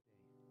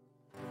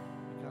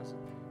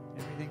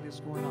everything that's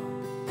going on.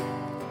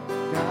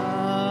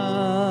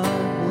 God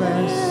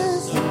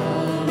bless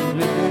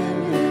America,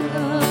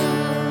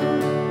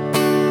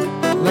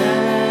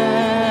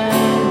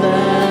 land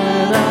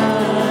that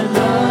I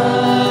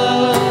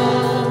love.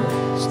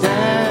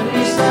 Stand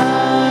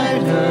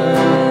beside her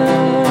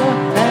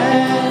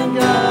and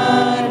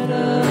guide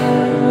her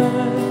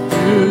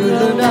through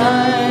the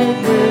night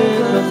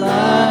with a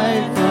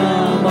light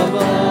from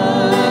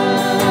above,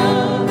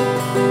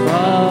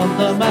 from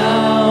the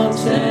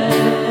mountain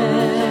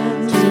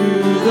to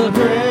the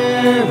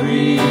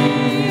prairies,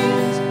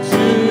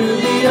 to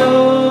the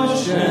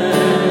oceans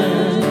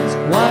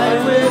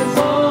white with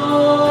foam.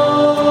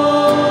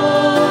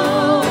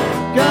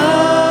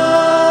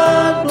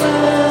 God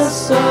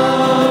bless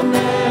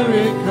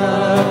America,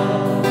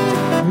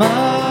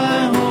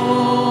 my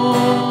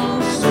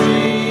home,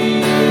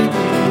 sweet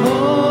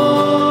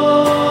home.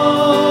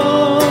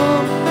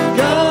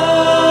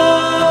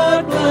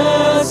 God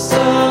bless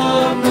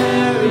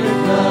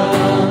America,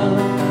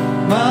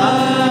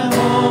 my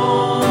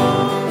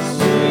home,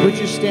 sweet. Would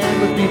you stand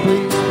with me,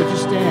 please? Would you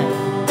stand?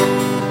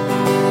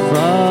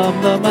 From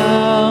the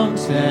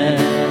mountains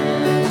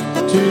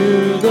to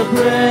the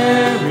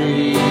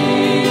prairies,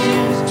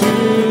 to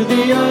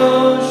the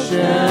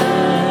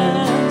oceans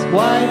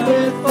white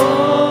with foam.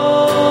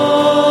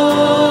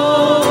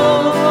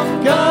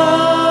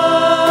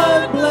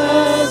 God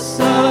bless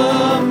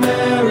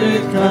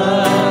America,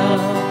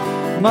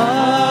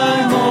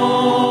 my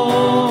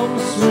home,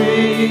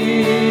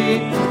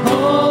 sweet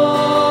home.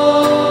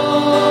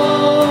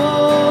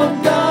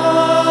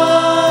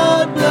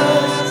 God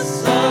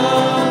bless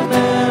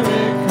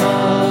America,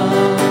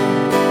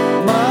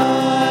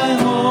 my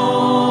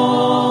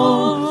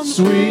home,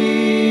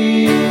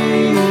 sweet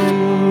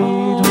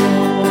home.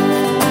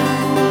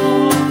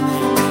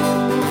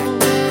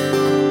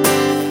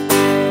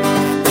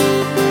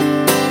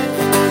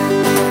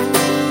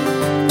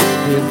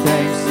 Give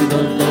thanks to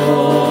the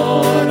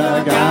Lord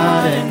our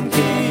God and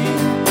King.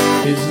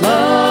 His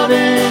love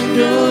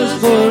endures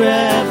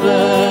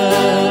forever.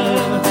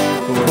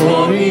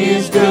 For He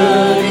is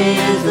good, He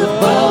is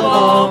above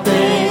all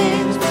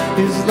things.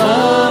 His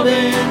love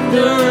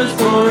endures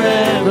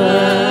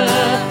forever.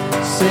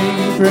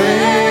 Sing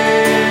praise,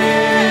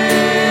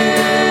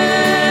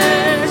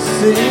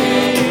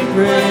 sing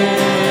praise.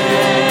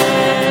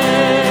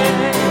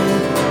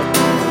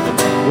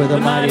 With a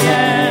mighty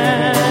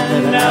hand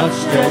and an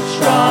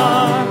outstretched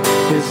arm,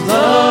 His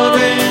love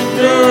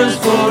endures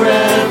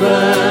forever.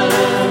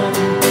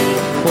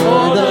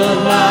 For the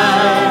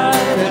life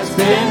that's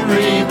been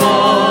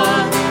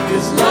reborn,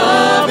 His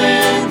love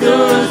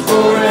endures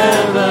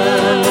forever.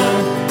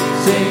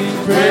 Sing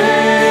praise,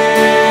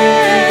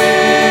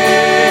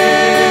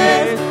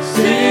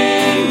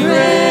 sing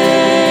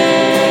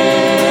praise,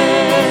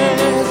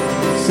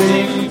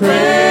 sing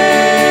praise,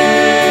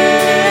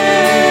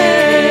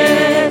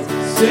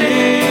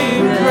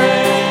 sing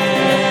praise.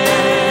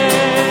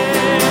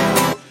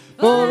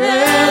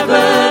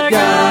 Forever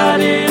God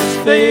is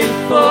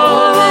faithful.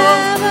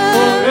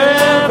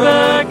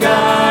 Forever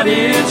God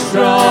is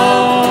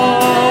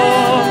strong.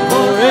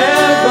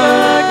 Forever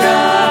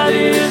God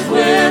is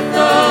with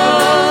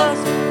us.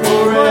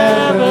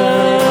 Forever,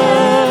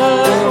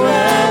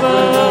 forever,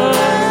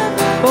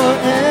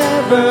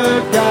 forever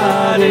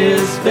God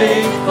is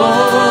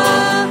faithful.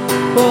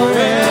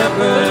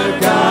 Forever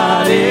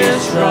God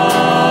is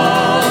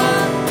strong.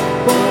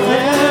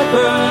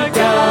 Forever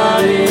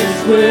God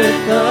is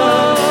with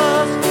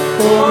us.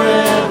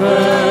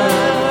 Forever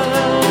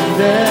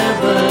and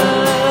ever,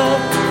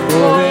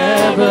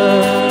 forever.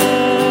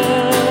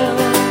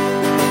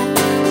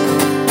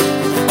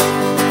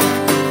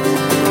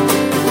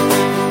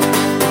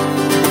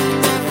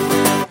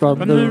 From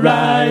the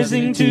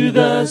rising to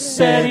the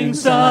setting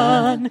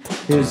sun,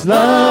 His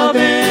love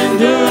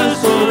endures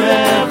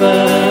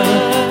forever.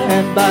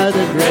 And by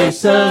the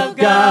grace of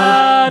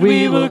God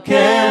we will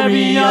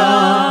carry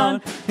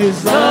on.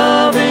 His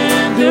love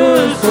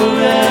endures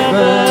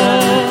forever.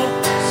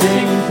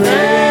 Sing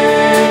praise,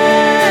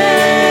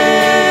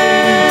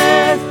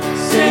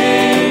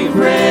 sing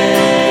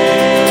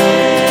praise,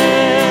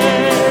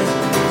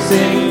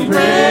 sing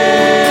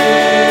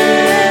praise,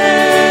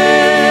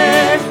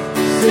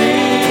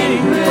 sing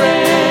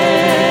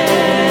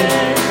praise.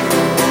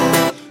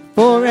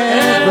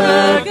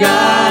 Forever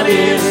God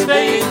is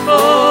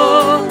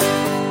faithful.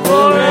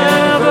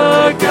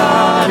 Forever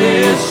God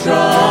is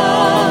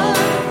strong.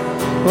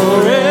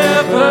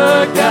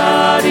 Forever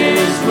God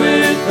is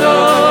with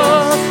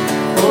us.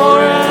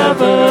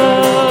 Forever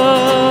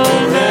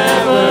and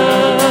ever.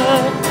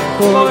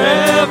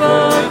 Forever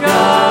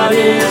God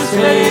is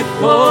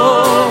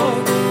faithful.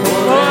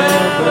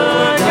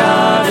 Forever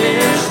God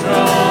is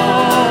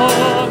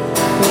strong.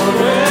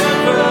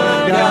 Forever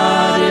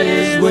God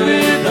is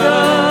with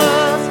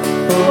us.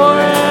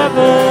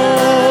 Forever,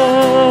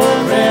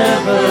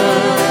 forever,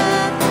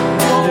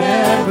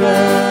 forever.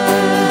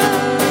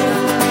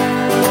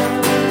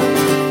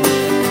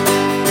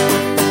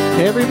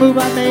 Every move I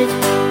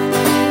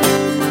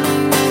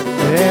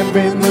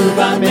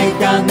make,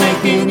 I'm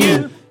making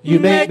you. You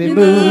make me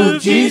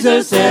move,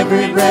 Jesus.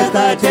 Every breath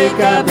I take,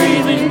 I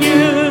breathe in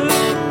you.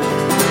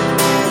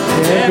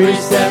 Every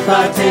step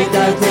I take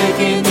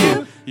in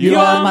you. You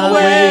are my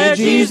way,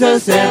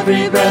 Jesus.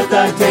 Every breath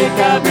I take,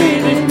 I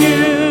breathe in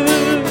you.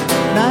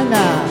 Na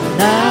na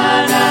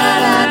na na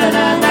na na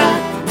na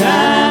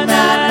na na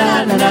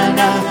na na na na na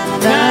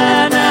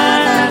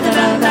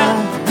na na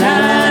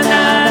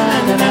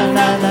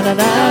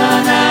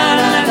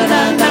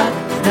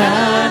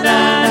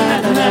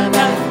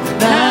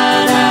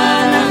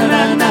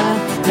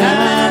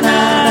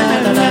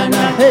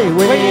Hey,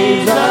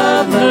 waves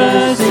of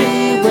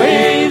mercy,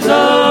 waves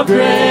of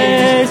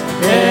grace.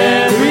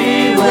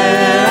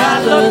 Everywhere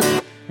I look,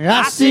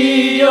 I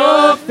see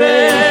your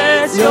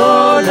face.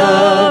 Your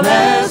love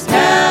has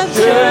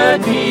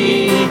captured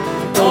me.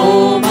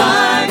 Oh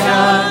my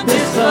God,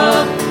 this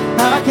love,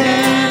 how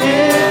can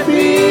it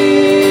be?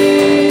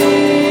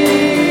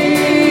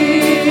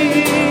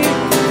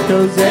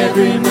 'Cause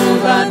every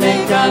move I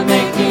make, I'm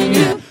making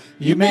you.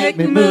 You make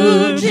me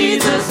move,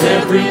 Jesus.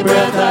 Every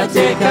breath I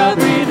take, I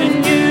breathe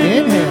in you.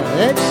 Inhale,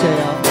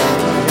 exhale.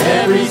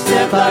 Every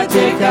step I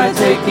take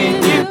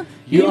in you.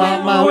 You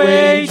are my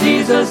way,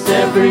 Jesus.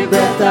 Every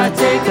breath I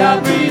take, I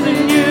breathe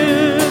in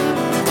you.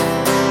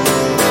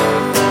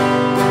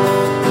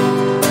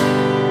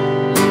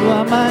 You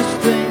are my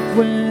strength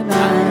when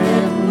I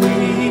am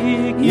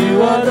weak.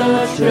 You are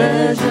the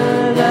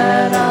treasure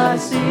that I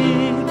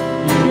seek.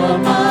 You are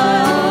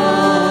my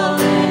all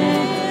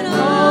in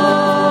all.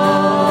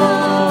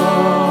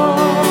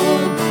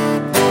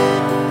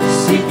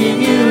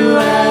 Seeking you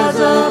as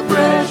a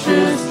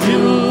precious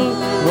jewel,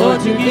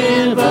 Lord, to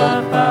give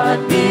up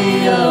I'd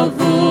be a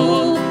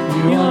fool.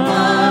 You are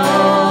my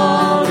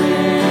all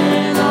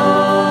in all.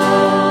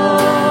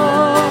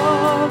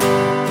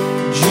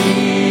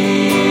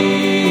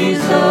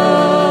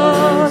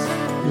 Jesus,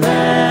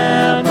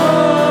 Lamb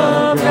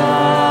of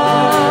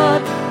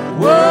God,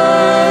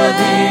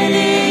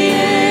 worthy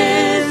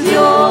is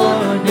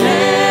your name.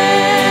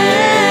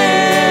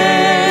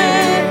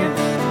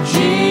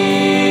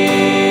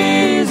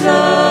 Jesus,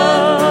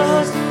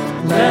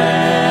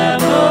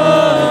 Lamb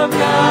of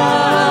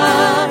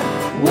God,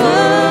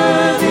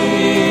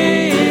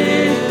 worthy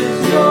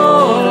is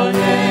your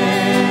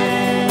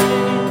name.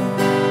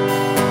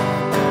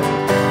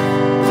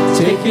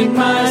 Taking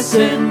my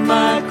sin,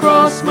 my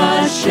cross,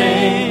 my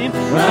shame,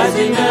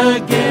 rising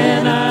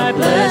again, I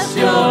bless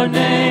your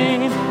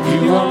name.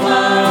 You are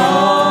my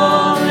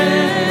all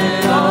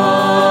in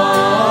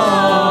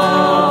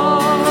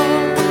all.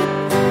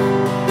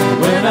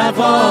 When I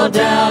fall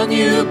down,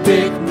 you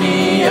pick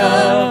me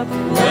up.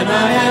 When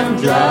I am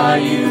dry,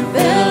 you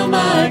fill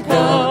my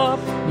cup.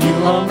 You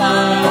are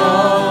my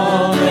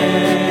all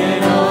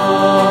in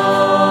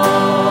all.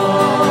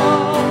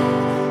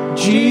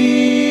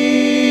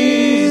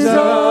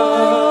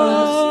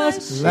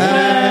 Jesus,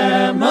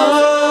 Lamb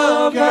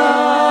of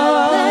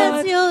God,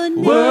 That's your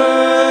name.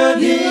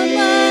 worthy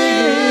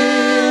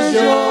is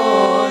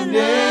your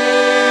name.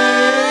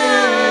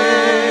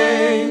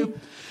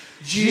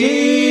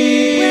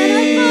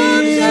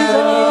 Jesus,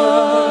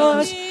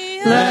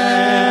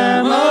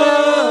 Lamb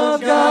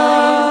of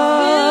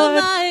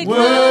God,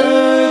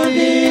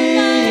 worthy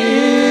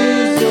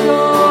is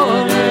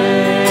your name.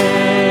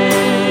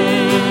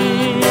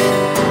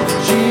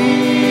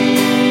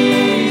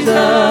 Jesus,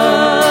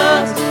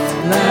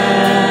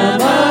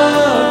 Lamb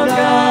of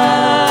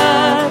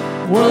God,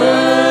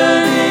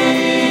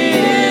 worthy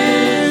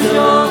is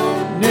your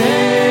name.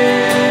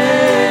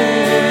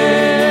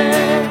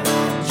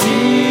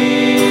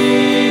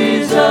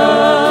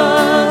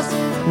 Jesus,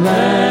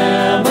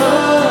 Lamb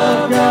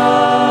of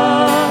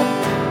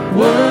God,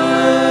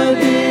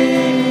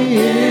 worthy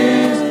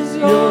is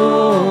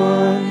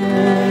your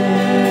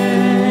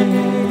name.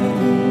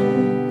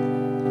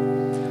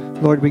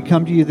 Lord, we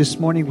come to you this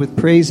morning with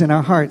praise in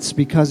our hearts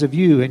because of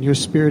you and your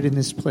Spirit in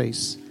this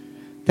place.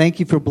 Thank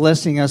you for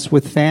blessing us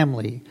with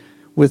family,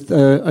 with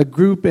a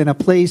group and a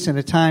place and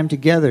a time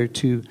together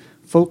to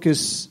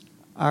focus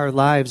our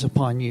lives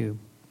upon you.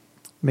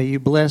 May you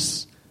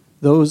bless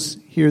those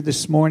here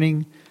this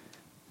morning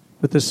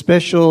with a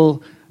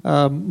special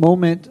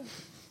moment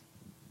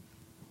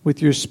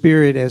with your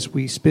Spirit as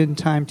we spend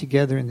time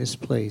together in this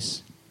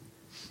place.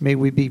 May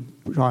we be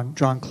drawn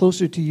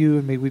closer to you,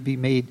 and may we be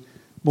made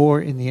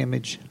more in the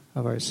image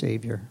of our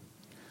Savior.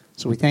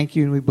 So we thank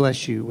you and we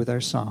bless you with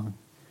our song.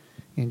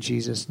 In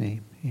Jesus'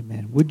 name,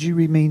 amen. Would you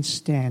remain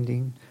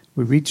standing?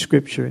 We read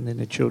Scripture, and then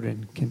the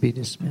children can be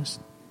dismissed.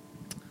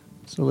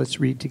 So let's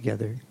read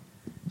together.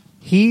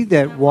 He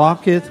that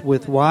walketh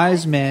with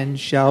wise men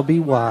shall be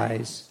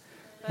wise,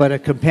 but a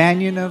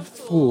companion of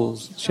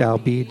fools shall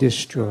be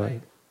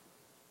destroyed.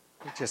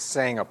 We just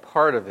sang a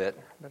part of it,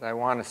 but I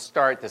want to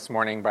start this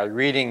morning by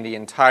reading the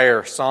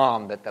entire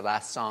psalm that the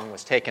last song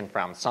was taken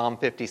from. Psalm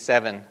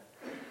 57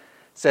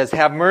 says,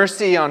 "Have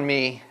mercy on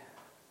me,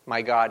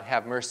 my God,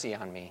 have mercy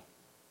on me,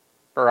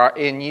 for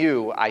in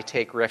you I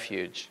take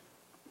refuge.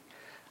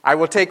 I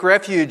will take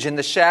refuge in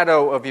the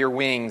shadow of your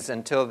wings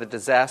until the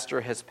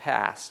disaster has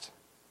passed.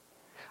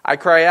 I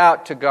cry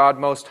out to God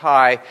Most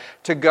High,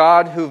 to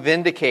God who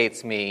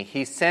vindicates me.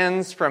 He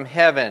sends from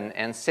heaven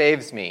and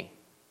saves me,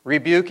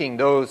 rebuking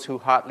those who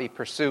hotly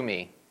pursue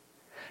me.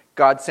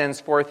 God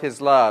sends forth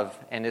His love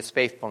and His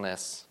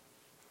faithfulness.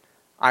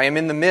 I am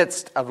in the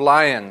midst of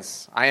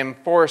lions. I am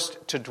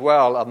forced to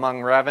dwell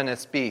among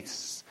ravenous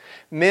beasts,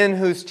 men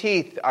whose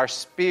teeth are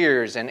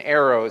spears and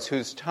arrows,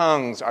 whose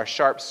tongues are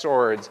sharp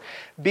swords.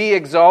 Be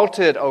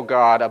exalted, O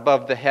God,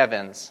 above the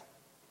heavens.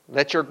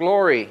 Let your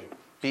glory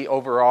be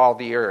over all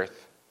the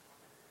earth.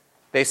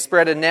 They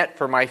spread a net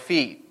for my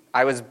feet.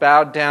 I was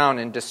bowed down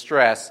in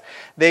distress.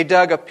 They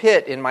dug a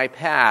pit in my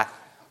path,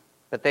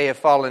 but they have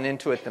fallen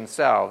into it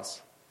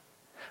themselves.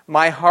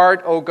 My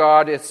heart, O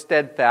God, is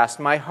steadfast.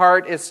 My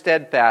heart is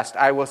steadfast.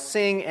 I will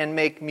sing and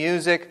make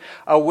music.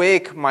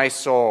 Awake, my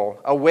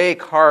soul.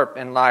 Awake, harp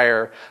and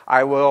lyre.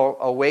 I will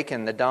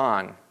awaken the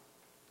dawn.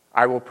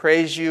 I will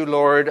praise you,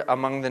 Lord,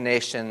 among the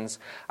nations.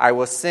 I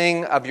will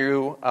sing of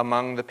you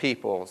among the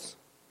peoples.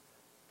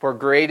 For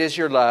great is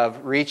your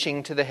love,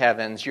 reaching to the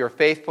heavens. Your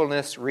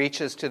faithfulness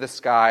reaches to the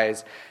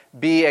skies.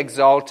 Be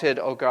exalted,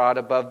 O God,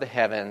 above the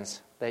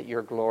heavens, that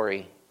your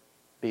glory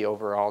be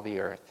over all the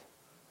earth.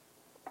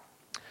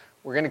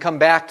 We're going to come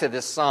back to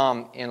this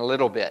psalm in a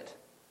little bit.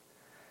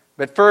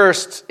 But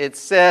first, it's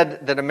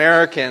said that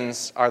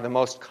Americans are the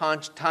most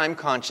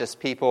time-conscious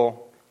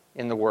people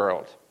in the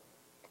world.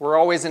 We're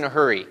always in a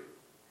hurry.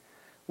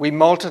 We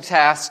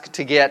multitask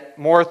to get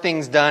more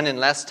things done in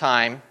less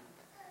time.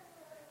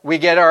 We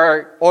get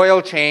our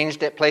oil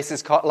changed at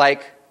places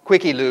like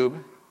Quickie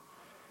Lube.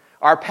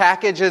 Our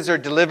packages are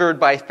delivered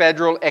by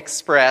Federal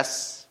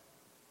Express.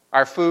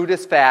 Our food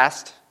is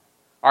fast.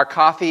 Our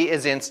coffee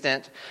is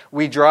instant.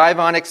 We drive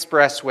on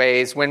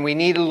expressways. When we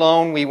need a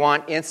loan, we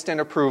want instant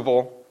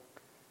approval.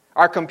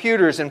 Our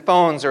computers and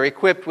phones are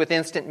equipped with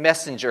instant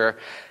messenger.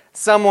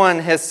 Someone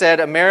has said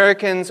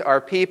Americans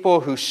are people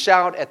who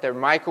shout at their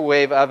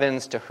microwave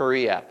ovens to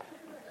hurry up.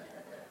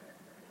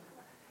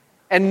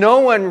 And no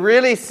one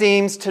really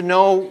seems to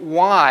know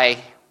why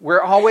we're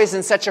always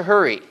in such a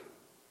hurry.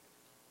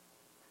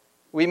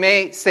 We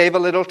may save a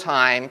little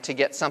time to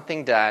get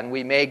something done.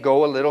 We may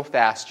go a little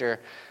faster.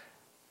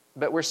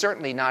 But we're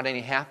certainly not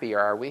any happier,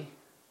 are we?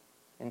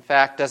 In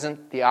fact,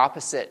 doesn't the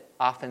opposite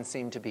often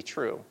seem to be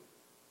true?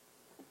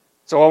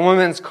 So a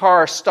woman's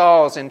car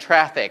stalls in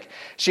traffic.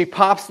 She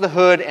pops the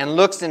hood and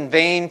looks in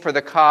vain for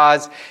the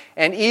cause.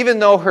 And even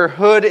though her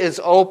hood is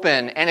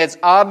open and it's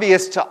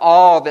obvious to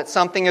all that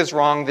something is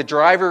wrong, the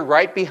driver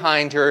right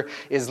behind her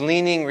is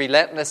leaning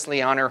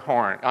relentlessly on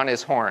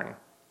his horn.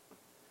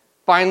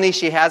 Finally,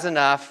 she has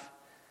enough.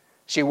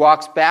 She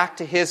walks back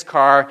to his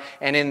car,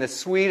 and in the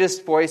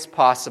sweetest voice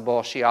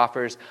possible, she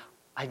offers,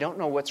 I don't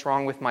know what's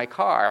wrong with my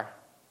car,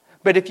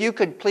 but if you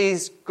could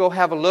please go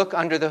have a look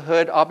under the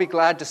hood, I'll be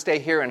glad to stay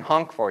here and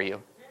honk for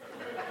you.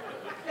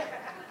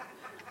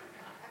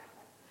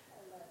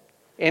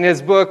 In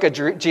his book, A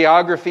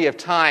Geography of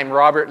Time,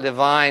 Robert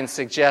Levine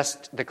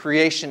suggests the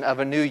creation of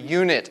a new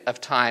unit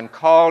of time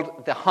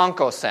called the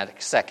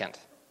honkosecond,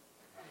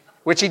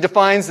 which he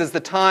defines as the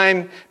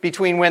time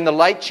between when the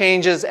light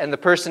changes and the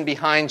person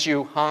behind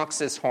you honks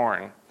his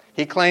horn.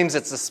 He claims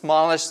it's the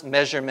smallest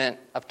measurement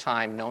of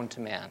time known to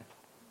man.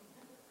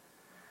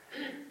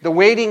 The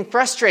waiting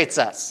frustrates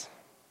us.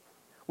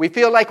 We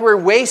feel like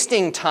we're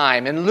wasting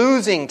time and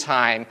losing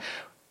time,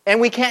 and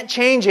we can't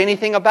change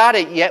anything about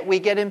it, yet we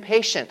get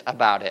impatient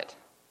about it.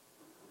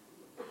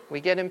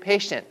 We get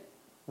impatient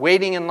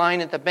waiting in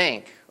line at the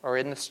bank or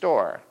in the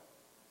store.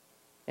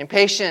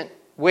 Impatient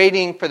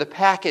waiting for the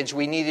package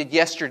we needed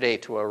yesterday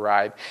to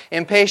arrive.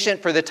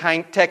 Impatient for the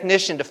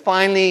technician to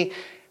finally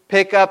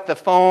pick up the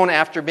phone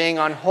after being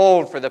on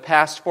hold for the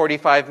past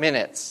 45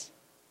 minutes.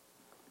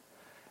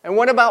 And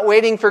what about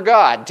waiting for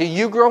God? Do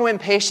you grow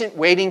impatient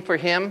waiting for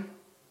Him?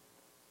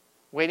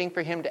 Waiting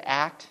for Him to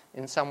act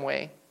in some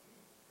way?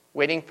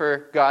 Waiting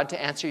for God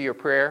to answer your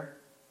prayer?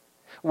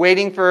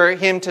 Waiting for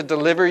Him to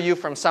deliver you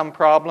from some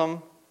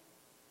problem?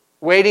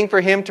 Waiting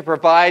for Him to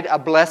provide a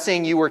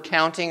blessing you were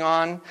counting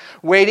on?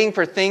 Waiting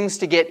for things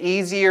to get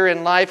easier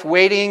in life?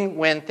 Waiting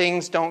when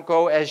things don't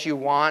go as you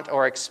want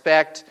or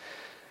expect?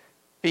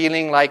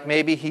 Feeling like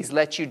maybe He's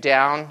let you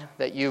down,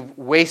 that you've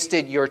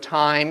wasted your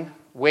time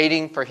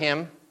waiting for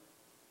Him?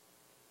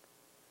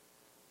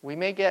 We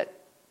may get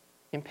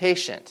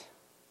impatient,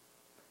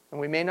 and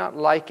we may not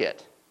like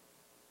it.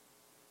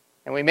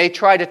 And we may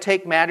try to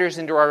take matters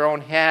into our own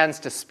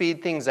hands to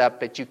speed things up,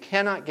 but you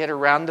cannot get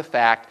around the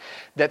fact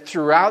that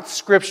throughout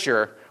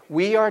Scripture,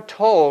 we are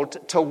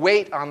told to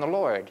wait on the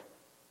Lord.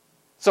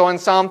 So in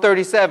Psalm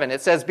 37, it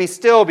says, "Be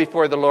still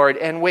before the Lord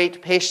and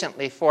wait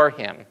patiently for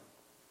Him."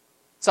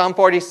 Psalm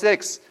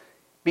 46,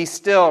 "Be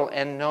still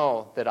and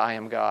know that I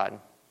am God."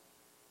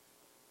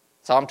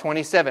 Psalm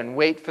 27,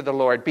 "Wait for the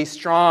Lord. Be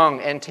strong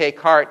and take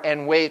heart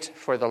and wait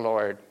for the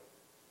Lord."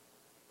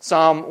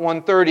 Psalm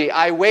 130,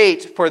 "I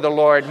wait for the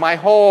Lord. My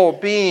whole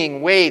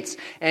being waits,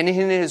 and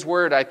in His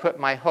word I put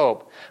my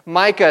hope."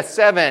 Micah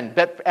 7,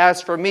 "But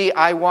as for me,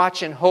 I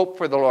watch and hope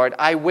for the Lord.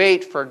 I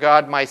wait for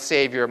God my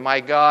Savior. My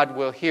God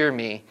will hear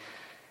me."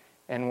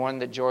 And one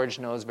that George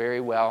knows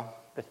very well,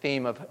 the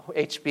theme of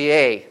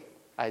HBA,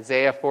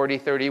 Isaiah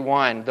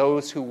 40:31,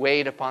 those who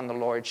wait upon the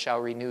Lord shall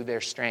renew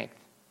their strength.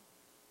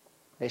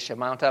 They shall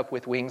mount up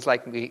with wings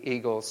like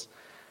eagles.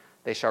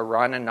 They shall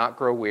run and not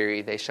grow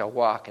weary. They shall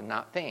walk and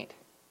not faint.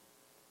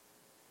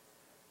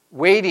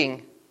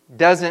 Waiting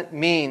doesn't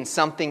mean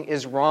something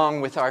is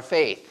wrong with our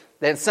faith.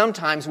 Then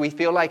sometimes we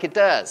feel like it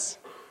does.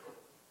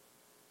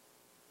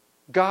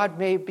 God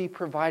may be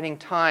providing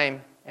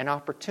time and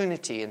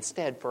opportunity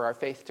instead for our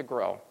faith to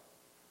grow.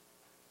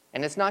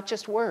 And it's not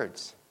just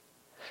words.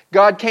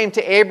 God came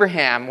to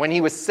Abraham when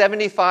he was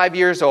 75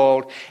 years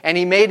old, and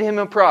he made him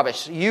a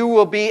promise. You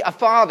will be a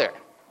father.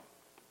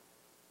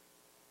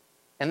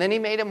 And then he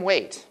made him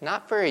wait,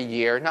 not for a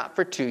year, not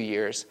for 2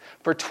 years,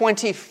 for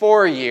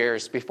 24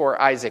 years before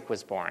Isaac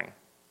was born.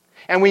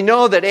 And we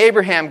know that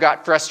Abraham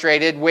got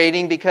frustrated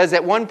waiting because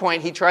at one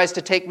point he tries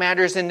to take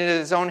matters into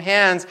his own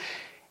hands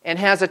and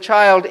has a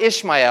child,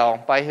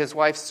 Ishmael, by his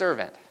wife's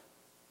servant.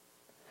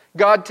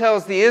 God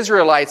tells the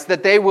Israelites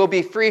that they will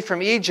be free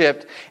from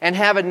Egypt and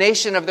have a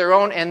nation of their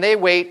own, and they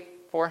wait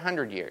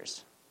 400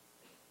 years.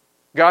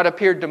 God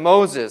appeared to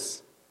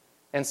Moses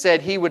and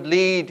said he would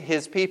lead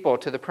his people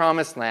to the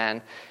promised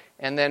land,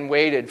 and then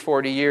waited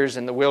 40 years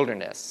in the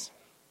wilderness.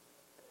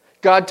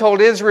 God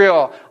told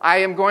Israel, I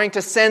am going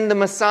to send the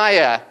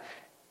Messiah.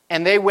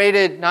 And they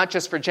waited not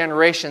just for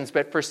generations,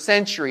 but for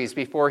centuries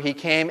before he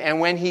came. And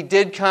when he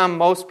did come,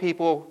 most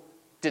people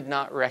did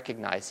not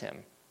recognize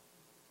him.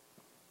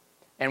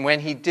 And when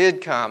he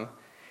did come,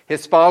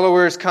 his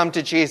followers come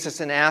to Jesus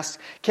and ask,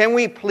 can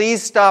we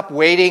please stop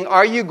waiting?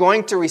 Are you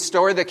going to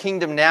restore the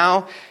kingdom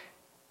now?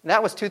 And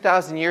that was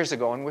 2,000 years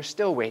ago, and we're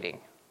still waiting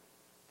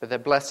for the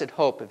blessed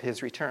hope of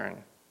his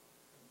return.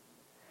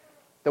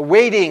 The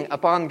waiting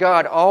upon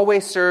God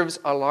always serves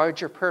a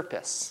larger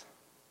purpose.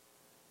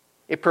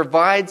 It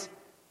provides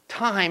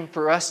time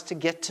for us to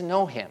get to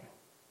know him.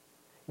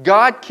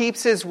 God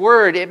keeps his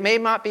word. It may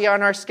not be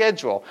on our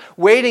schedule.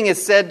 Waiting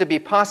is said to be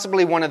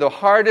possibly one of the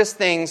hardest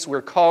things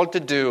we're called to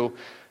do,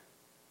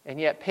 and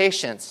yet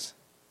patience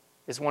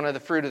is one of the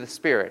fruit of the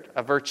Spirit,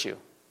 a virtue.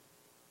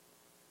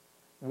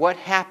 What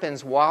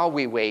happens while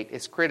we wait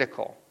is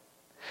critical.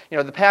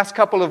 The past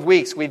couple of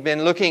weeks we've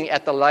been looking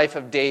at the life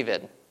of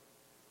David.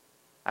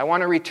 I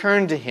want to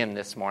return to him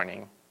this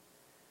morning.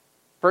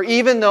 For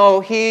even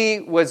though he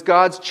was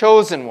God's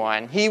chosen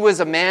one, he was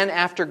a man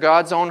after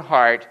God's own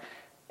heart.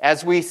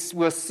 As we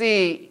will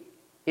see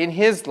in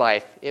his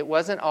life, it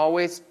wasn't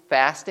always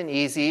fast and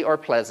easy or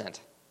pleasant.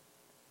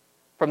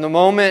 From the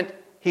moment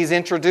he's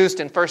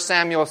introduced in 1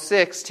 Samuel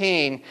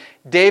 16,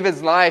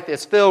 David's life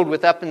is filled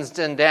with ups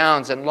and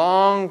downs and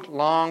long,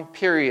 long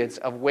periods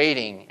of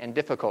waiting and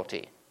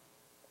difficulty.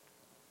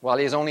 While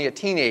he is only a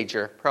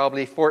teenager,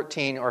 probably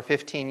 14 or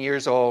 15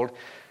 years old,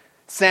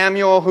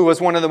 Samuel, who was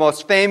one of the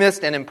most famous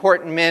and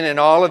important men in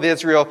all of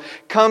Israel,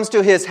 comes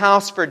to his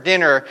house for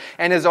dinner,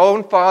 and his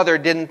own father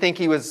didn't think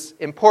he was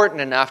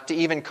important enough to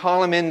even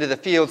call him into the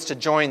fields to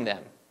join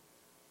them.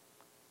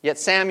 Yet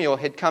Samuel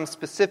had come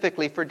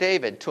specifically for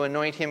David to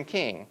anoint him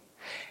king.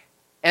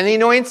 And he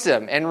anoints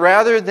him, and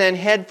rather than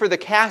head for the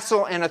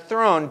castle and a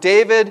throne,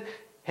 David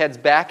heads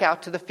back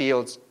out to the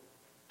fields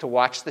to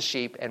watch the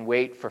sheep and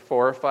wait for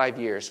 4 or 5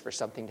 years for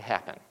something to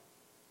happen.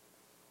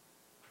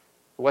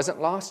 It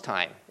wasn't lost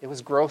time. It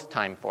was growth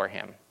time for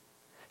him.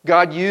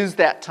 God used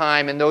that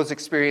time and those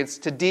experiences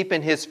to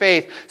deepen his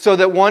faith so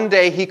that one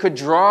day he could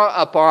draw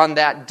upon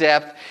that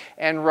depth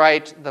and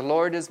write, the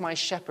Lord is my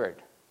shepherd.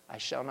 I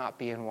shall not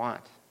be in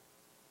want.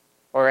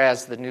 Or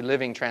as the New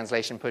Living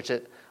Translation puts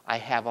it, I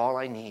have all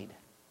I need.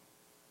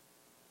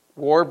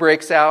 War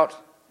breaks out.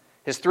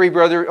 His 3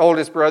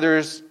 oldest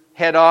brothers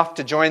head off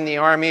to join the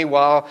army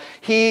while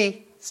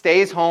he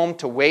stays home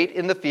to wait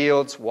in the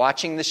fields,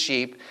 watching the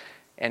sheep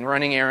and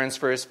running errands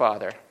for his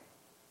father.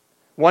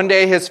 One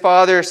day his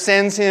father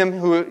sends him,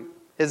 who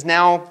is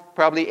now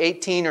probably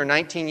 18 or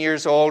 19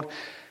 years old,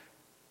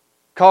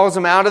 calls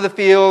him out of the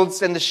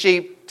fields and the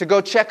sheep to go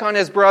check on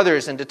his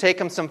brothers and to take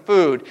him some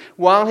food.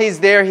 While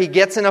he's there, he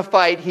gets in a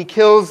fight. He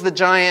kills the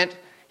giant.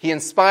 He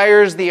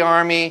inspires the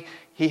army.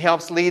 He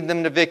helps lead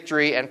them to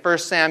victory. And 1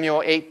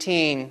 Samuel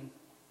 18,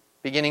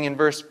 beginning in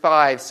verse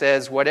 5,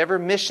 says, whatever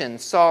mission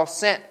Saul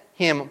sent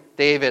him,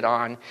 David,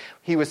 on,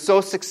 he was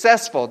so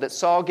successful that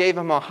Saul gave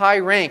him a high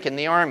rank in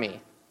the army.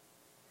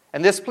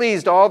 And this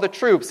pleased all the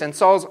troops and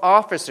Saul's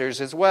officers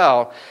as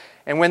well.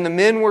 And when the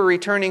men were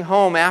returning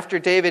home after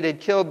David had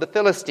killed the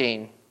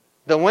Philistine,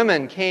 the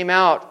women came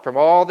out from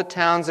all the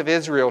towns of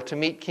Israel to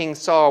meet King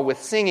Saul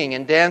with singing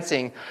and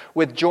dancing,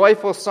 with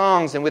joyful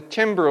songs and with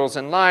timbrels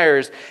and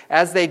lyres.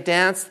 As they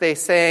danced, they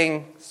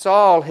sang,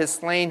 Saul has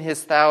slain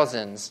his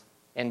thousands,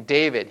 and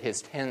David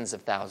his tens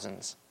of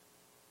thousands.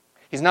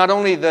 He's not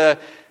only the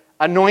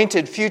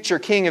anointed future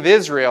king of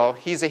Israel,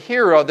 he's a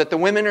hero that the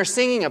women are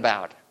singing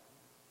about.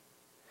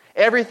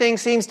 Everything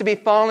seems to be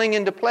falling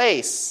into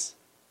place,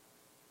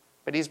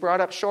 but he's brought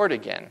up short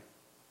again.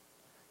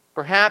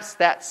 Perhaps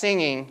that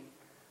singing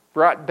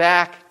brought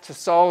back to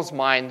Saul's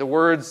mind the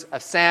words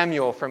of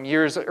Samuel from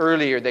years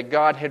earlier that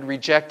God had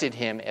rejected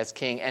him as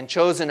king and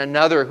chosen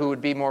another who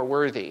would be more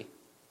worthy.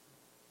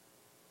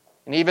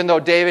 And even though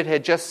David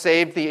had just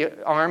saved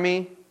the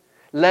army,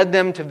 led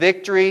them to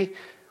victory,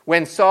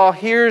 when Saul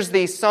hears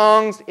these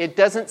songs, it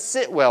doesn't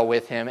sit well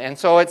with him. And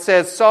so it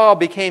says Saul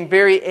became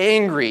very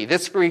angry.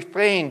 This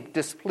refrain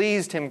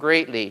displeased him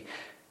greatly.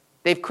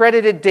 They've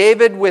credited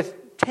David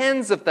with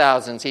tens of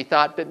thousands, he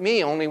thought, but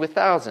me only with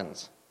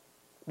thousands.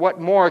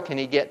 What more can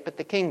he get but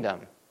the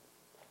kingdom?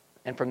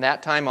 And from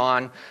that time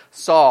on,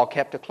 Saul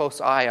kept a close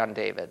eye on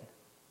David.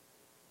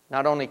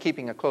 Not only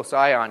keeping a close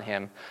eye on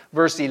him,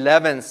 verse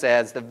 11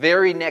 says, the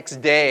very next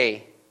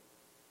day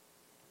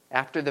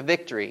after the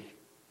victory,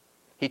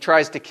 he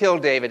tries to kill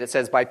David, it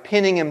says, by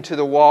pinning him to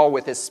the wall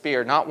with his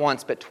spear, not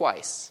once but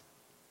twice.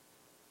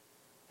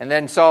 And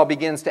then Saul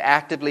begins to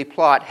actively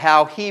plot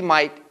how he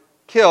might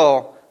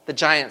kill the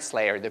giant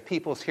slayer, the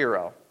people's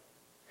hero.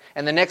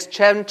 And the next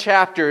 10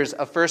 chapters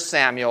of 1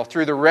 Samuel,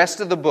 through the rest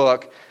of the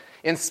book,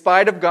 in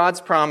spite of God's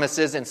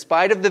promises, in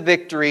spite of the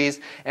victories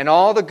and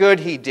all the good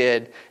he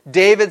did,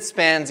 David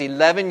spends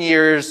 11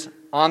 years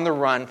on the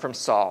run from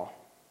Saul.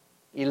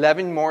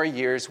 11 more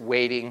years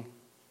waiting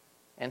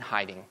and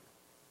hiding.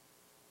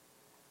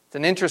 It's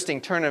an interesting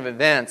turn of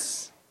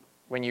events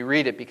when you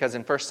read it, because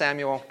in 1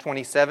 Samuel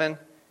 27,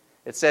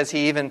 it says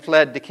he even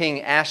fled to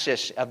King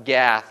Achish of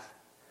Gath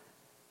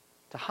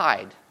to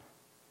hide.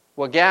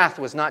 Well, Gath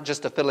was not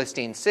just a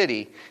Philistine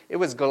city, it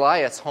was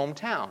Goliath's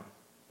hometown.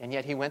 And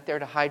yet he went there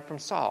to hide from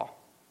Saul.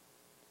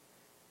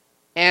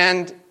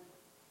 And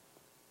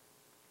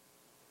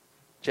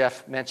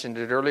Jeff mentioned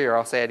it earlier,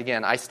 I'll say it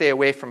again. I stay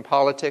away from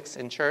politics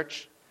in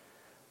church.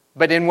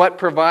 But in what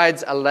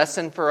provides a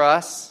lesson for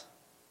us,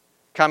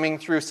 coming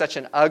through such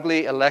an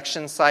ugly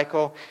election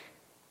cycle,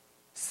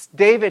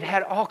 David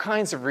had all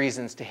kinds of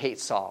reasons to hate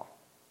Saul,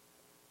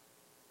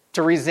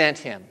 to resent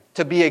him,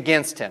 to be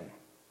against him.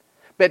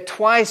 But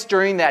twice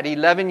during that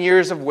 11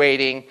 years of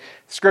waiting,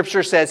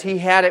 Scripture says he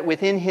had it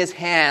within his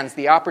hands,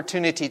 the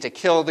opportunity to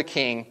kill the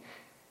king,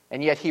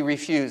 and yet he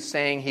refused,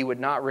 saying he would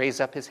not raise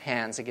up his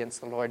hands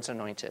against the Lord's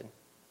anointed.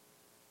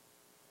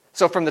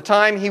 So from the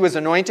time he was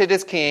anointed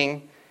as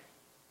king,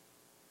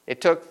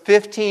 it took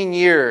 15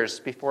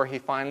 years before he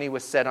finally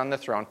was set on the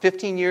throne.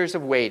 15 years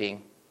of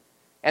waiting.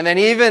 And then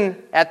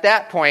even at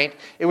that point,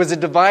 it was a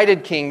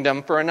divided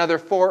kingdom for another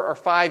 4 or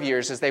 5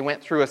 years as they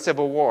went through a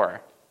civil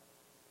war.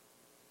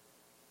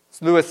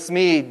 Lewis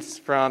Smedes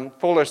from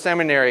Fuller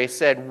Seminary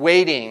said,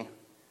 waiting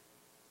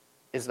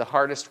is the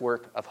hardest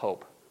work of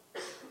hope.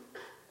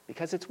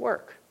 Because it's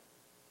work.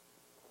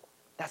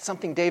 That's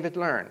something David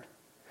learned.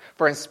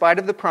 For in spite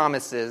of the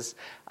promises,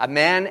 a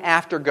man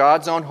after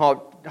God's own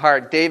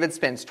heart, David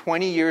spends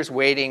 20 years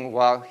waiting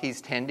while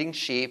he's tending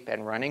sheep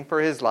and running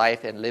for his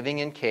life and living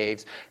in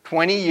caves.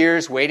 20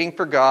 years waiting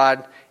for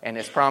God and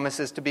his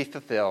promises to be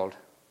fulfilled.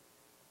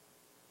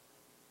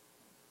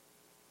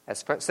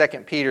 As 2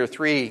 Peter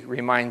 3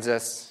 reminds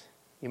us,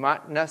 you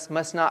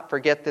must not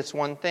forget this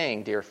one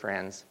thing, dear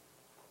friends.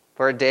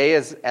 For a day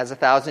is as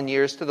 1,000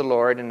 years to the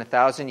Lord, and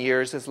 1,000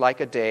 years is like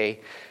a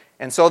day.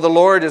 And so the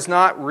Lord is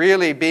not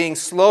really being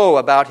slow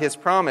about his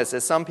promise,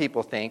 as some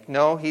people think.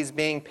 No, he's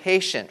being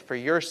patient for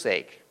your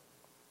sake.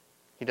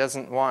 He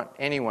doesn't want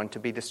anyone to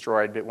be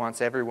destroyed, but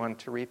wants everyone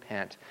to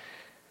repent.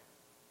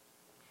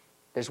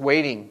 There's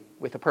waiting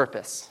with a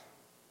purpose.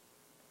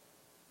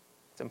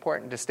 It's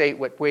important to state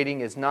what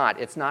waiting is not.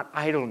 It's not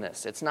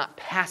idleness. It's not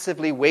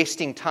passively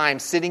wasting time,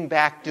 sitting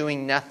back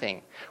doing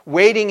nothing.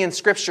 Waiting in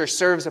Scripture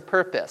serves a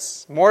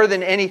purpose. More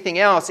than anything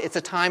else, it's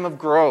a time of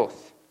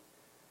growth.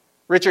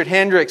 Richard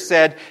Hendricks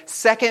said,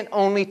 second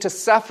only to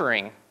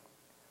suffering,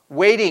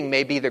 waiting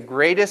may be the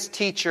greatest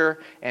teacher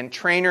and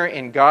trainer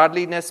in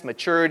godliness,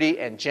 maturity,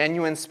 and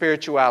genuine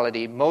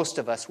spirituality most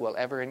of us will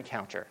ever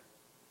encounter.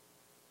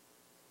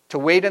 To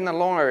wait in the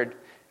Lord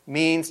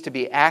means to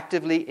be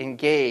actively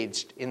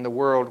engaged in the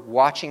world,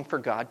 watching for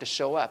God to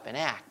show up and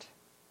act.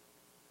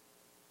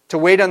 To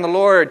wait on the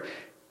Lord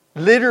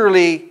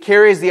literally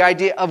carries the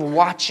idea of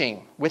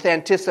watching with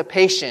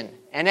anticipation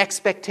and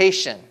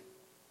expectation,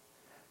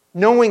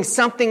 knowing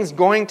something's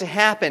going to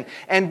happen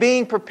and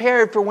being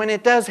prepared for when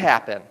it does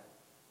happen.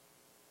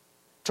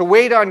 To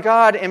wait on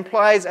God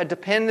implies a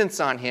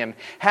dependence on Him,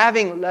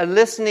 having a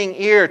listening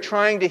ear,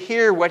 trying to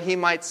hear what He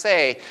might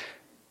say.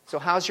 So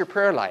how's your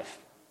prayer life?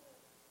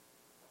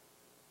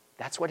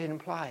 That's what it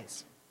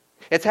implies.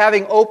 It's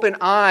having open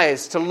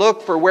eyes to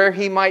look for where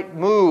He might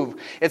move.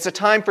 It's a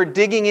time for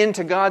digging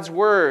into God's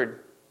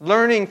Word,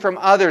 learning from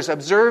others,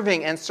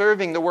 observing and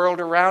serving the world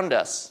around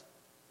us,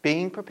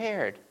 being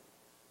prepared.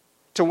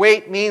 To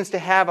wait means to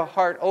have a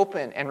heart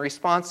open and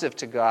responsive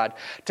to God,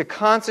 to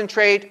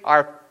concentrate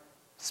our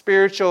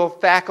spiritual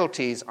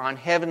faculties on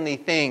heavenly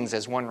things,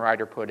 as one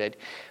writer put it,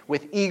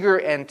 with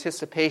eager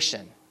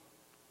anticipation.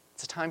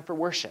 It's a time for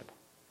worship.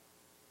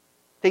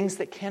 Things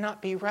that cannot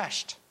be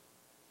rushed.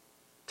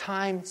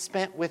 Time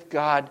spent with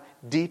God,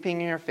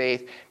 deepening your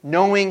faith,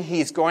 knowing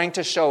He's going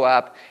to show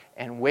up,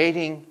 and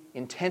waiting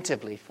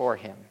attentively for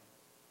Him.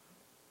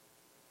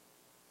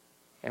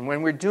 And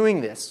when we're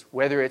doing this,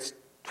 whether it's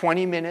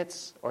 20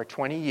 minutes or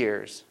 20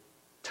 years,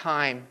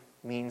 time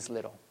means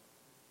little.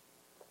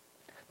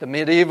 The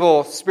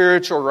medieval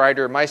spiritual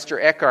writer Meister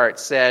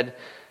Eckhart said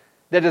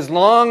that as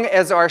long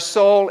as our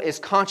soul is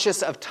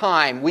conscious of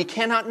time, we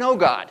cannot know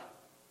God.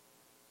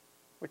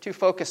 We're too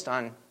focused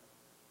on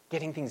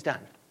getting things done.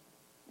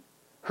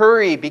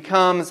 Hurry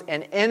becomes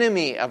an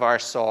enemy of our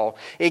soul.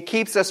 It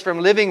keeps us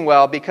from living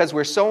well because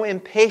we're so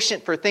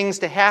impatient for things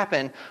to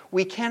happen,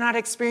 we cannot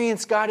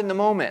experience God in the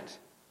moment.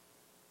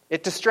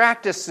 It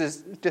distracts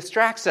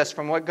us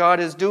from what God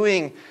is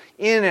doing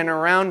in and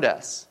around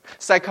us.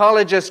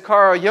 Psychologist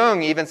Carl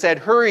Jung even said,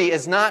 hurry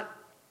is not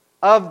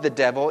of the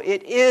devil,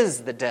 it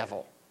is the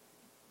devil.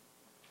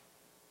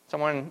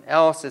 Someone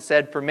else has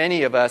said, for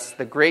many of us,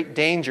 the great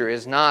danger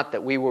is not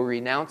that we will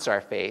renounce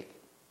our faith.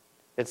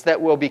 It's that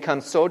we'll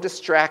become so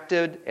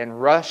distracted and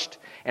rushed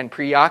and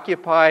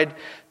preoccupied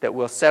that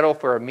we'll settle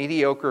for a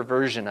mediocre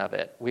version of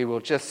it. We will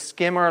just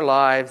skim our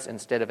lives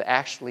instead of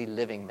actually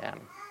living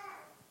them.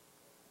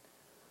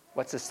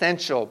 What's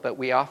essential, but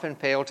we often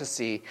fail to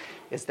see,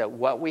 is that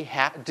what we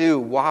do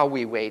while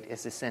we wait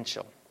is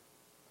essential.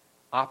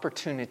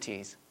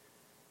 Opportunities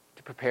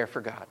to prepare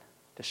for God,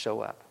 to show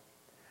up,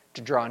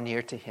 to draw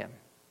near to Him.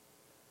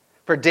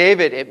 For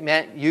David, it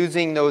meant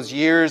using those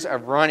years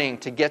of running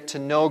to get to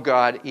know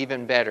God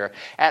even better.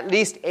 At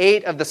least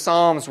 8 of the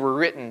Psalms were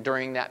written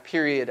during that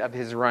period of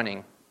his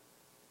running.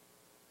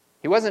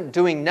 He wasn't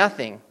doing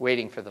nothing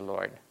waiting for the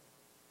Lord.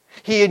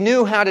 He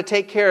knew how to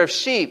take care of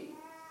sheep.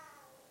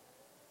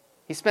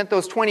 He spent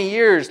those 20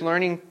 years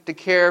learning to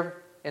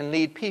care and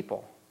lead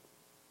people.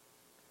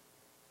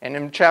 And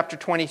in chapter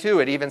 22,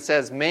 it even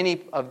says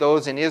many of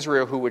those in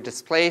Israel who were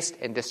displaced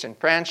and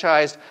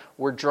disenfranchised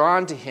were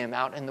drawn to him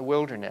out in the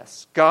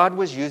wilderness. God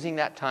was using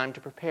that time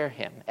to prepare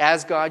him,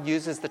 as God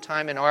uses the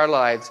time in our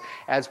lives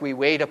as we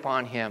wait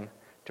upon him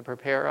to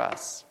prepare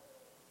us.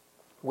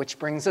 Which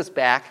brings us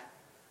back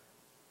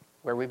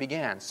where we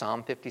began,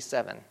 Psalm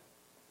 57.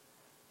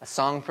 A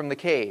song from the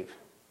cave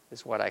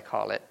is what I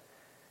call it,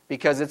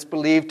 because it's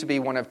believed to be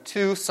one of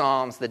 2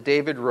 psalms that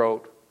David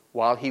wrote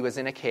while he was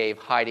in a cave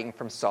hiding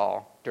from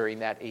Saul during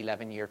that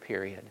 11-year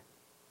period.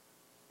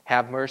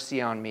 Have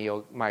mercy on me,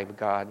 O my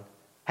God.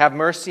 Have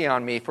mercy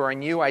on me, for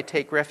in you I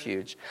take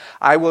refuge.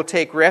 I will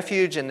take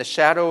refuge in the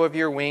shadow of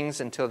your wings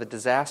until the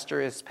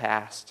disaster is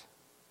past.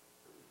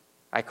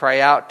 I cry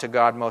out to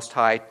God Most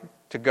High,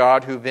 to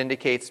God who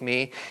vindicates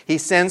me. He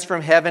sends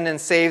from heaven and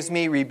saves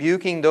me,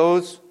 rebuking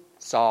those,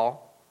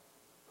 Saul,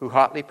 who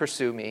hotly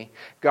pursue me.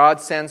 God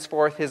sends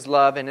forth his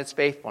love and his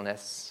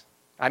faithfulness.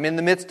 I'm in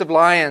the midst of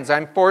lions.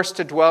 I'm forced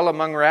to dwell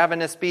among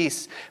ravenous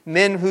beasts,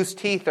 men whose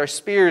teeth are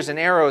spears and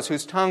arrows,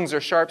 whose tongues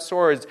are sharp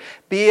swords.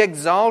 Be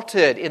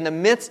exalted in the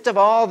midst of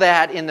all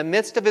that, in the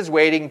midst of his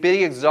waiting.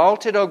 Be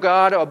exalted, O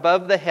God,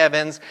 above the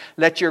heavens.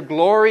 Let your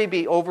glory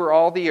be over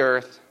all the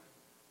earth.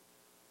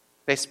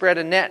 They spread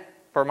a net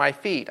for my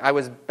feet. I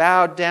was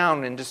bowed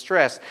down in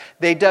distress.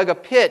 They dug a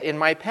pit in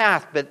my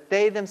path, but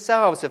they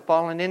themselves have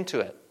fallen into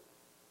it.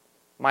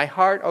 My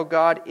heart, O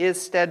God,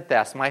 is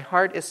steadfast. My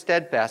heart is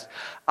steadfast.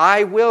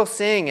 I will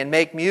sing and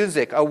make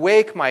music.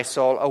 Awake, my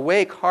soul.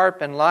 Awake,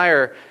 harp and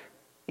lyre.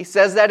 He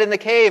says that in the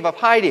cave of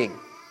hiding.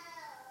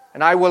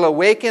 And I will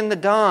awaken the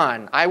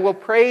dawn. I will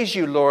praise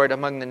you, Lord,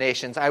 among the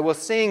nations. I will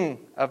sing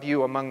of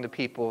you among the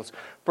peoples.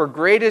 For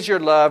great is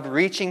your love,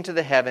 reaching to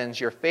the heavens.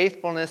 Your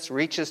faithfulness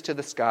reaches to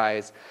the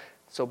skies.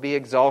 So be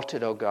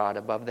exalted, O God,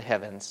 above the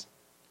heavens.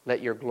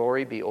 Let your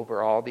glory be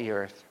over all the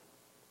earth.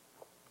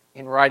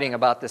 In writing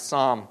about this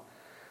psalm,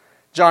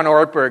 John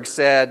Ortberg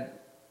said,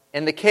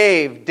 in the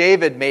cave,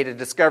 David made a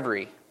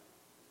discovery.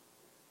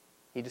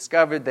 He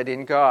discovered that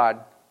in God,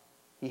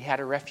 he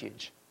had a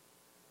refuge.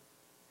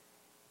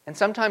 And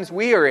sometimes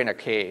we are in a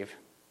cave,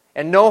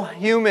 and no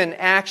human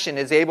action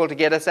is able to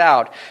get us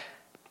out.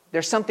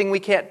 There's something we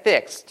can't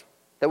fix,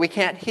 that we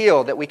can't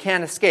heal, that we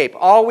can't escape.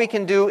 All we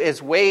can do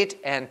is wait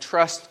and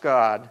trust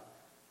God.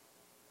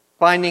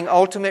 Finding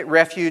ultimate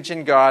refuge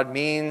in God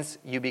means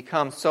you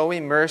become so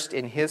immersed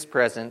in his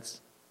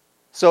presence,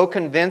 so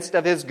convinced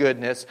of his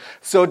goodness,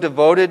 so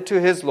devoted to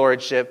his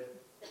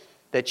lordship,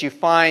 that you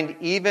find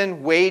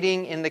even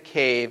waiting in the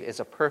cave is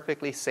a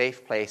perfectly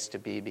safe place to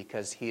be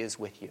because he is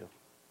with you.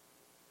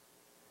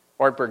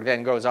 Ortberg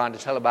then goes on to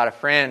tell about a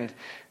friend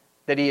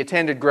that he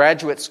attended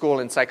graduate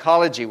school in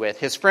psychology with.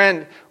 His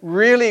friend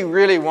really,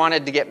 really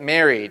wanted to get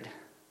married.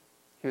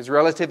 He was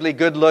relatively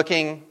good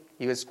looking.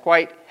 He was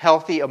quite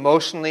healthy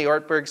emotionally,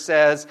 Ortberg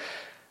says.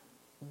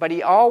 But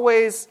he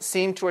always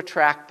seemed to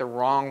attract the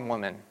wrong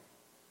woman.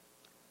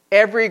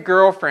 Every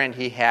girlfriend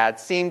he had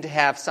seemed to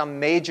have some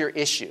major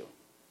issue.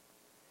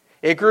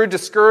 It grew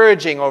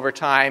discouraging over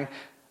time,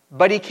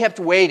 but he kept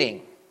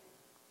waiting.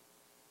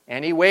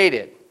 And he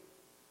waited.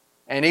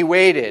 And he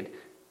waited.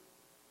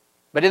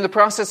 But in the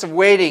process of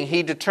waiting,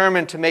 he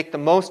determined to make the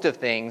most of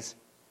things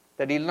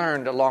that he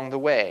learned along the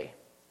way.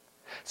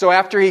 So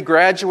after he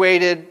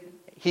graduated,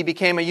 he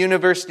became a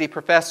university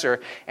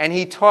professor, and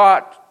he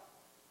taught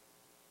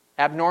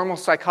abnormal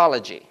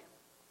psychology.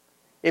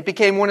 It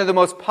became one of the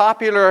most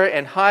popular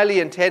and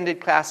highly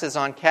attended classes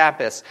on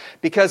campus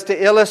because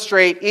to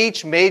illustrate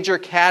each major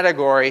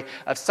category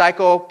of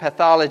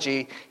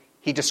psychopathology,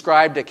 he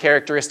described a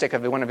characteristic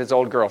of one of his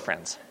old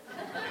girlfriends.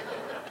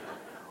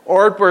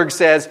 Ortberg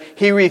says,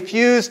 he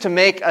refused to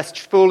make a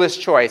foolish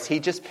choice. He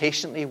just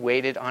patiently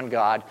waited on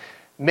God.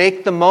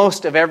 Make the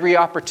most of every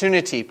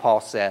opportunity, Paul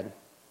said.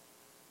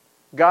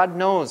 God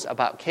knows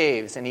about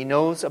caves, and he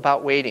knows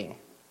about waiting.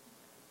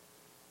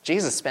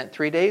 Jesus spent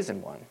 3 days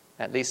in one.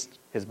 At least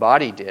his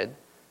body did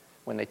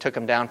when they took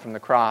him down from the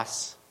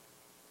cross.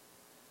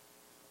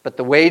 But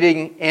the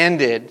waiting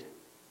ended.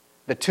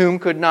 The tomb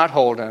could not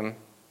hold him.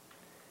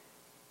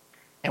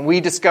 And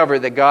we discover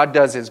that God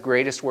does his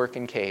greatest work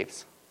in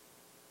caves.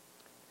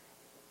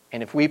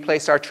 And if we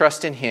place our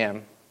trust in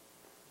him,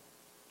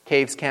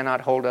 caves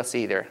cannot hold us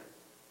either.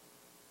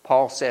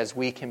 Paul says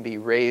we can be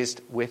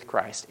raised with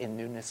Christ in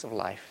newness of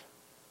life.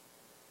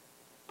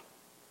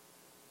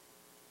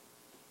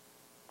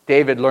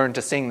 David learned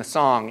to sing the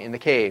song in the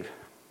cave.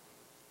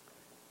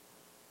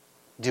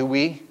 Do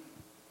we,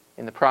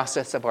 in the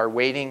process of our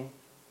waiting,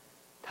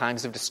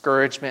 times of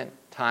discouragement,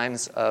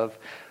 times of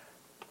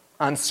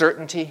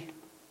uncertainty,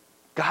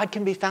 God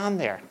can be found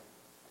there.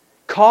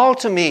 Call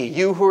to me,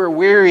 you who are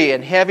weary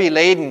and heavy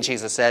laden,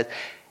 Jesus said,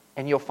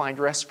 and you'll find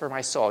rest for my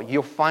soul.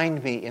 You'll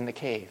find me in the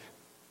cave.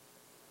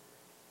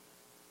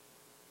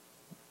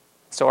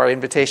 So our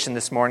invitation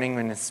this morning,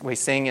 when we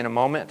sing in a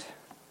moment,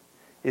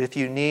 is if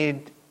you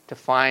need to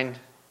find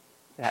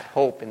that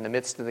hope in the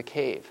midst of the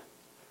cave,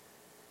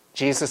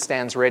 Jesus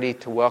stands ready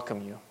to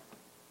welcome you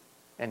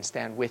and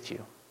stand with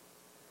you.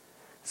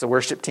 As the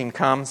worship team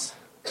comes,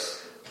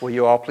 will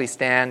you all please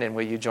stand and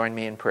will you join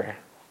me in prayer?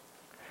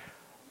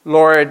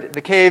 Lord,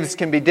 the caves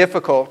can be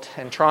difficult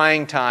and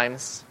trying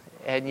times,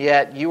 and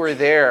yet you are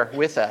there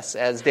with us,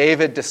 as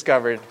David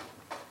discovered,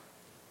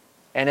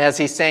 and as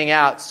he sang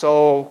out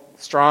so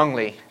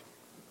strongly.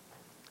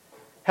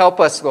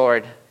 Help us,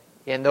 Lord,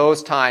 in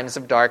those times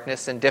of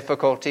darkness and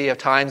difficulty, of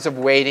times of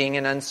waiting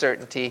and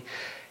uncertainty,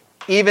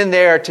 even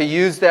there to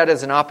use that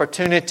as an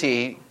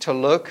opportunity to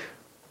look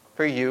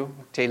for you,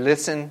 to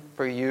listen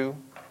for you,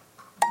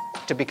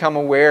 to become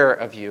aware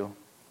of you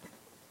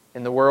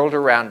in the world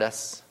around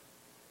us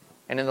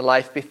and in the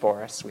life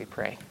before us, we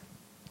pray.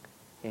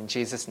 In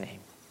Jesus' name,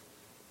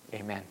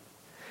 amen.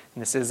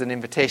 And this is an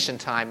invitation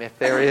time. If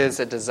there is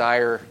a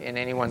desire in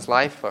anyone's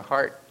life, a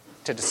heart,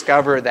 to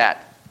discover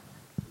that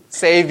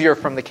Savior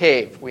from the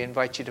cave, we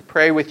invite you to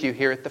pray with you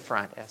here at the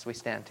front as we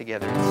stand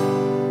together.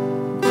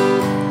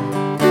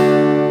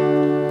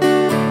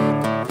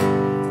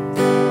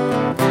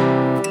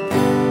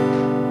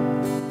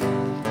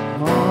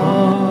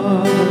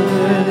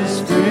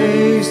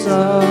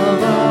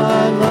 Of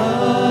our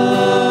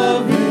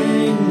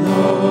loving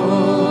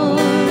Lord,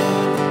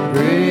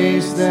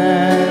 grace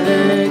that